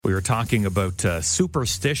We were talking about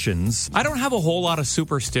superstitions. I don't have a whole lot of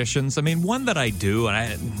superstitions. I mean, one that I do,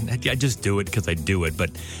 and I just do it because I do it, but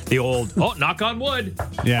the old, knock on wood.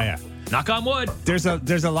 Yeah. Knock on wood. There's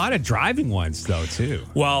a lot of driving ones, though, too.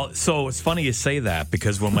 Well, so it's funny you say that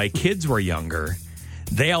because when my kids were younger,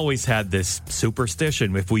 they always had this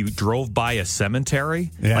superstition. If we drove by a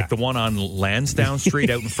cemetery, like the one on Lansdowne Street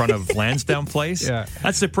out in front of Lansdowne Place,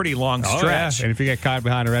 that's a pretty long stretch. Yeah. And if you get caught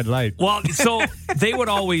behind a red light. Well, so they would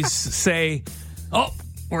always say, I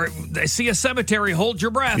see a cemetery, hold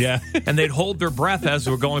your breath. Yeah. And they'd hold their breath as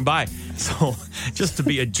we're going by. So just to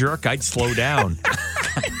be a jerk, I'd slow down.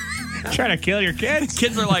 Trying to kill your kids?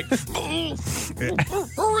 Kids are like,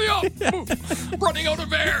 hurry up. Running out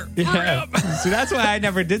of air. Hurry up. See, that's why I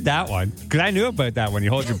never did that one. Because I knew about that one. You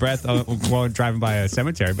hold your breath while driving by a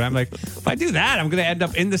cemetery. But I'm like, if I do that, I'm going to end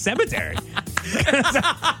up in the cemetery.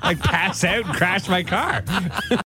 Like pass out and crash my car.